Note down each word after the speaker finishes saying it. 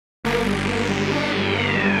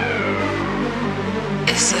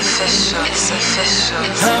It's official. It's official.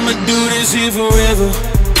 I'ma do this here forever.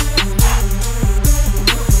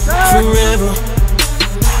 Forever.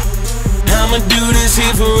 I'ma do this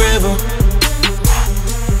here forever.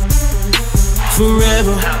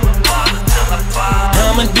 Forever.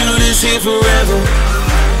 I'ma do this here forever.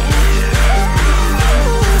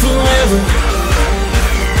 Forever.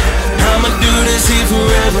 I'ma do this here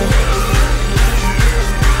forever.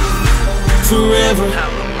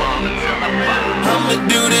 Forever. I'ma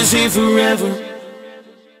do this here forever.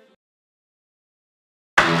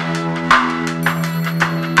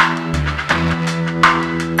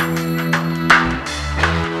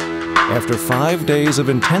 After 5 days of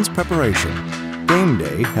intense preparation, game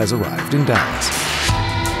day has arrived in Dallas.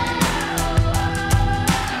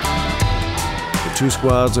 The two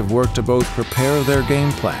squads have worked to both prepare their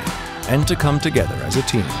game plan and to come together as a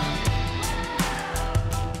team.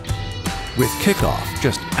 With kickoff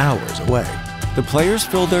just hours away, the players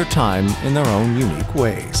filled their time in their own unique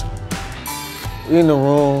ways. We're in the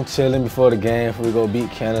room chilling before the game, before we go beat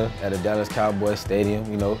Canada at the Dallas Cowboys Stadium,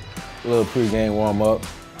 you know, a little pre-game warm-up,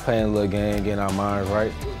 playing a little game, getting our minds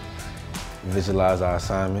right, visualize our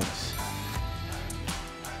assignments.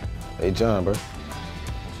 Hey, John, bro,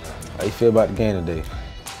 how you feel about the game today?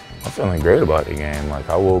 I'm feeling great about the game. Like,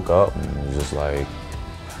 I woke up and it was just like,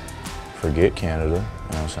 forget Canada, you know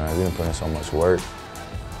what I'm saying? We didn't put in so much work.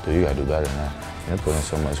 Dude, you gotta do better than that. We didn't put in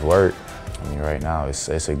so much work. I mean, right now, it's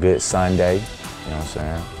a good Sunday, you know what I'm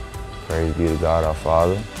saying? Praise be to God, our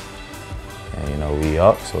Father. And, you know, we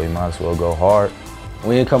up, so we might as well go hard.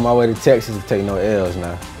 We ain't come all the way to Texas to take no L's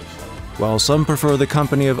now. While some prefer the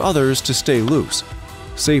company of others to stay loose,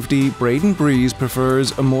 safety Braden Breeze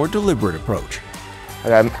prefers a more deliberate approach.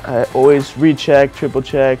 I always recheck, triple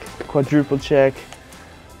check, quadruple check.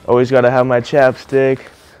 Always gotta have my chapstick,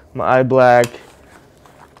 my eye black,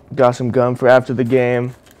 got some gum for after the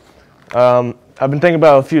game. I've been thinking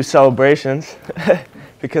about a few celebrations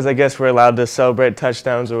because I guess we're allowed to celebrate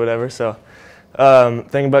touchdowns or whatever, so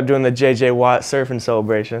thinking about doing the J.J. Watt surfing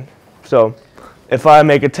celebration. So if I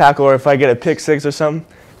make a tackle or if I get a pick six or something,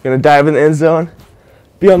 I'm gonna dive in the end zone,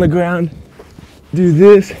 be on the ground, do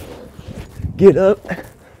this, get up,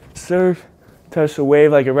 surf, touch the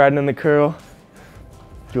wave like you're riding in the curl,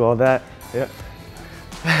 do all that, yeah.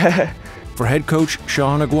 For head coach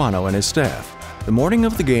Sean Aguano and his staff, the morning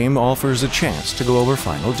of the game offers a chance to go over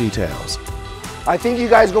final details. I think you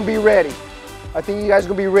guys are going to be ready. I think you guys are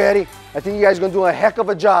going to be ready. I think you guys are going to do a heck of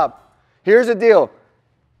a job. Here's the deal.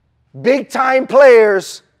 Big-time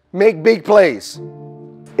players make big plays.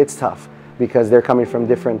 It's tough because they're coming from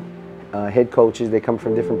different head coaches. They come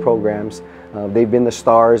from different programs. They've been the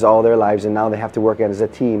stars all their lives, and now they have to work as a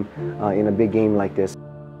team in a big game like this.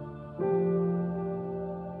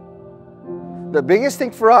 The biggest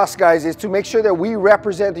thing for us, guys, is to make sure that we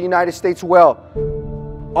represent the United States well.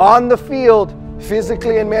 On the field,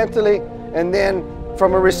 physically and mentally, and then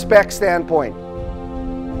from a respect standpoint.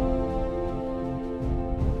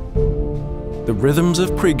 The rhythms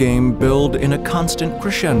of pregame build in a constant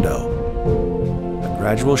crescendo, a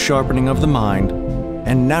gradual sharpening of the mind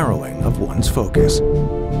and narrowing of one's focus.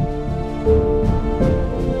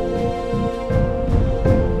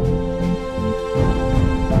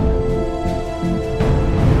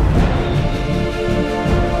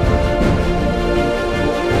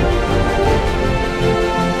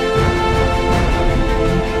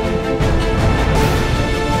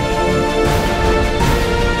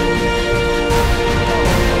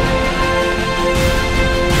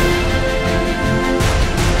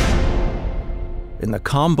 In the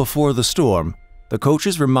calm before the storm, the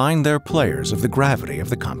coaches remind their players of the gravity of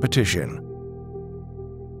the competition.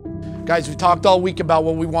 Guys, we talked all week about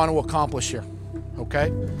what we want to accomplish here,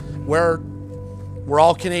 okay? We're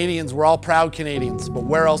all Canadians, we're all proud Canadians, but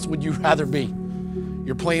where else would you rather be?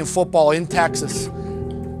 You're playing football in Texas,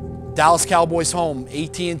 Dallas Cowboys home,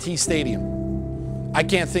 AT&T Stadium. I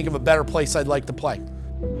can't think of a better place I'd like to play.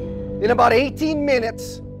 In about 18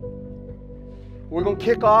 minutes, we're going to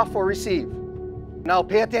kick off or receive. Now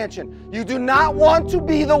pay attention. You do not want to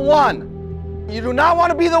be the one. You do not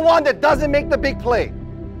want to be the one that doesn't make the big play.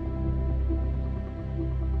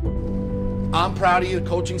 I'm proud of you, the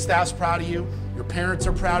coaching staff's proud of you, your parents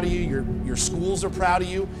are proud of you, your schools are proud of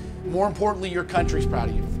you, more importantly, your country's proud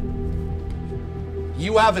of you.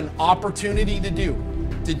 You have an opportunity to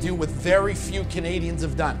do what very few Canadians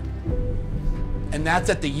have done. And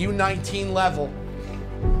that's at the U19 level,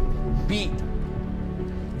 beat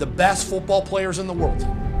the best football players in the world.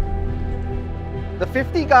 The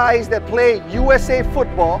 50 guys that play USA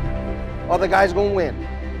football are the guys going to win.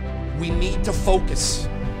 We need to focus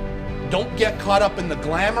Don't get caught up in the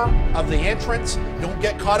glamour of the entrance. Don't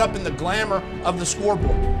get caught up in the glamour of the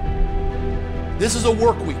scoreboard. This is a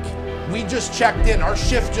work week. We just checked in. Our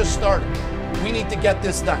shift just started. We need to get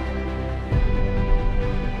this done.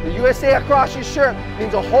 The USA across your shirt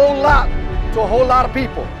means a whole lot to a whole lot of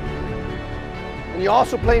people. And you're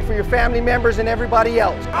also playing for your family members and everybody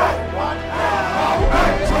else.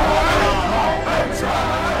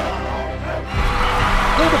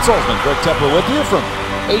 David Salzman, Greg Tepler with you from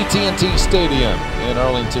AT&T Stadium in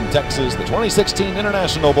Arlington, Texas. The 2016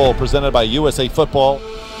 International Bowl presented by USA Football.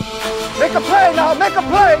 Make a play now, make a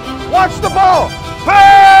play. Watch the ball.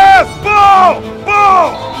 Pass, ball,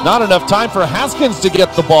 ball. Not enough time for Haskins to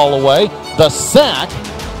get the ball away. The sack.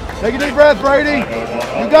 Take a deep breath, Brady.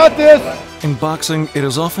 You got this. In boxing, it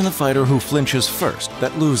is often the fighter who flinches first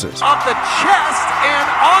that loses. Off the chest and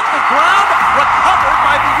on the ground, recovered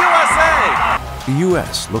by the USA. The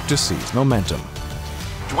U.S. looked to seize momentum.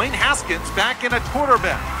 Dwayne Haskins back in at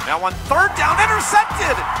quarterback. Now on third down,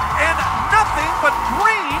 intercepted. And nothing but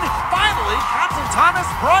green. Finally, Captain Thomas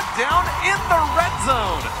brought down in the red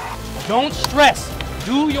zone. Don't stress.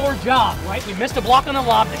 Do your job, right? We missed a block on the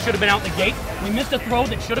lob that should have been out the gate. We missed a throw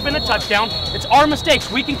that should have been a touchdown. It's our mistakes.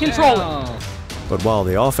 We can control it. But while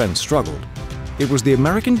the offense struggled, it was the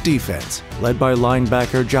American defense, led by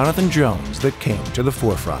linebacker Jonathan Jones, that came to the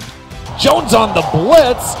forefront. Jones on the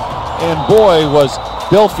blitz. And boy, was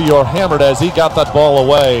Bill Fiore hammered as he got that ball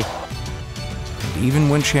away. And even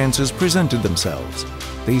when chances presented themselves,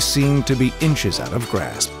 they seemed to be inches out of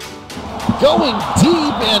grasp. Going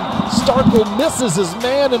deep, and Starkle misses his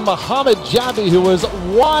man in Muhammad Jabi, who was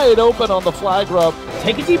wide open on the flag rub.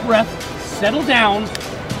 Take a deep breath, settle down,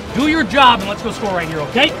 do your job, and let's go score right here,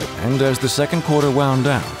 okay? And as the second quarter wound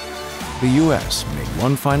down, the U.S. made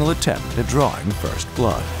one final attempt at drawing first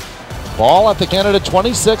blood. Ball at the Canada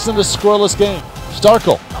 26 in the scoreless game.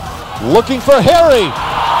 Starkle looking for Harry,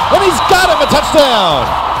 and he's got him, a touchdown!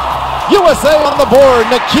 USA on the board,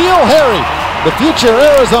 N'Keal Harry. The future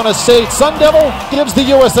Arizona State Sun Devil gives the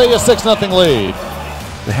USA a 6-0 lead.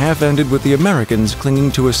 The half ended with the Americans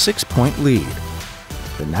clinging to a 6-point lead.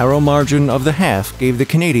 The narrow margin of the half gave the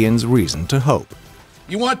Canadians reason to hope.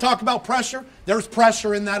 You want to talk about pressure? There's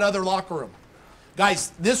pressure in that other locker room.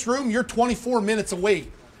 Guys, this room, you're 24 minutes away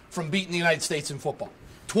from beating the United States in football.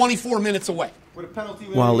 24 minutes away.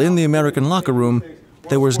 While in the American locker room,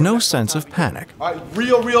 there was no sense of panic. All right,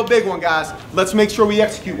 real big one, guys. Let's make sure we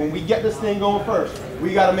execute. When we get this thing going first,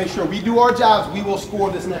 we got to make sure we do our jobs. We will score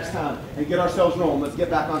this next time and get ourselves rolling. Let's get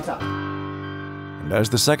back on top. And as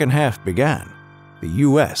the second half began, the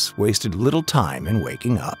U.S. wasted little time in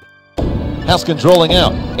waking up. Haskins rolling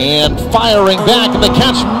out and firing back, and the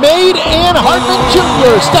catch made, and Hartman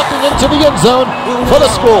Jr. stepping into the end zone for the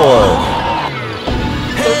score.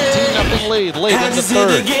 13-0 lead late in the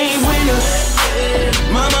third.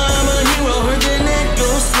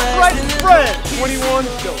 Right spread, 21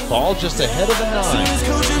 goes. Ball just ahead of the 9.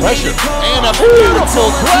 Pressure and a beautiful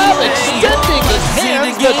grab, extending his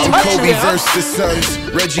hands. The touchdown. Kobe versus the Suns,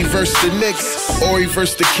 Reggie versus the Knicks, Ori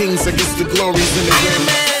versus the Kings. I guess the glory's in the rim.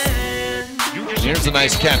 Here's a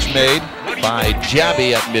nice catch made by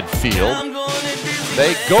Jabi at midfield.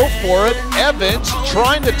 They go for it. Evans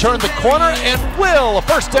trying to turn the corner and will. A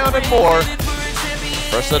first down and more.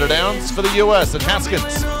 First set of downs for the U.S. and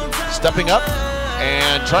Haskins stepping up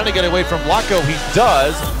and trying to get away from Locko. He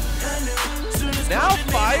does. Now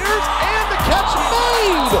fires, and the catch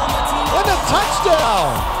made! And a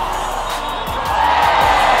touchdown!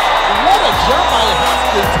 What a jump by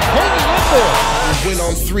Haskins, hanging in there. You win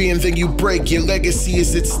on 3 and then you break. Your legacy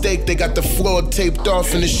is at stake. They got the floor taped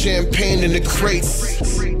off and the champagne in the crates.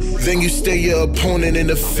 Then you stare your opponent in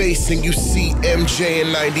the face and you see MJ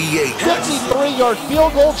in 98. 53-yard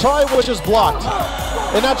field goal try, which is blocked.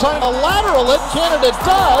 And now trying to lateral it, Canada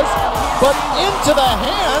does, but into the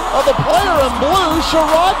hand of the player in blue,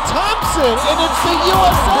 Sherrod Thompson, and it's the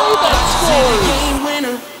USA that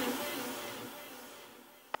scores.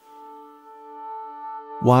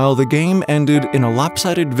 While the game ended in a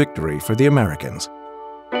lopsided victory for the Americans,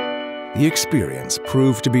 the experience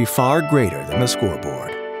proved to be far greater than the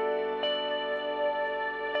scoreboard.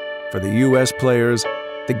 For the U.S. players,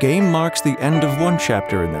 the game marks the end of one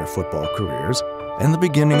chapter in their football careers and the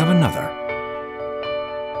beginning of another.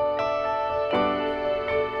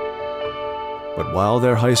 But while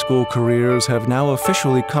their high school careers have now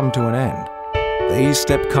officially come to an end, they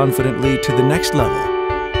step confidently to the next level,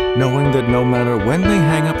 knowing that no matter when they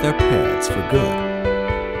hang up their pads for good,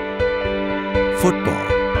 football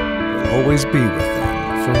will always be with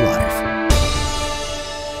them for life.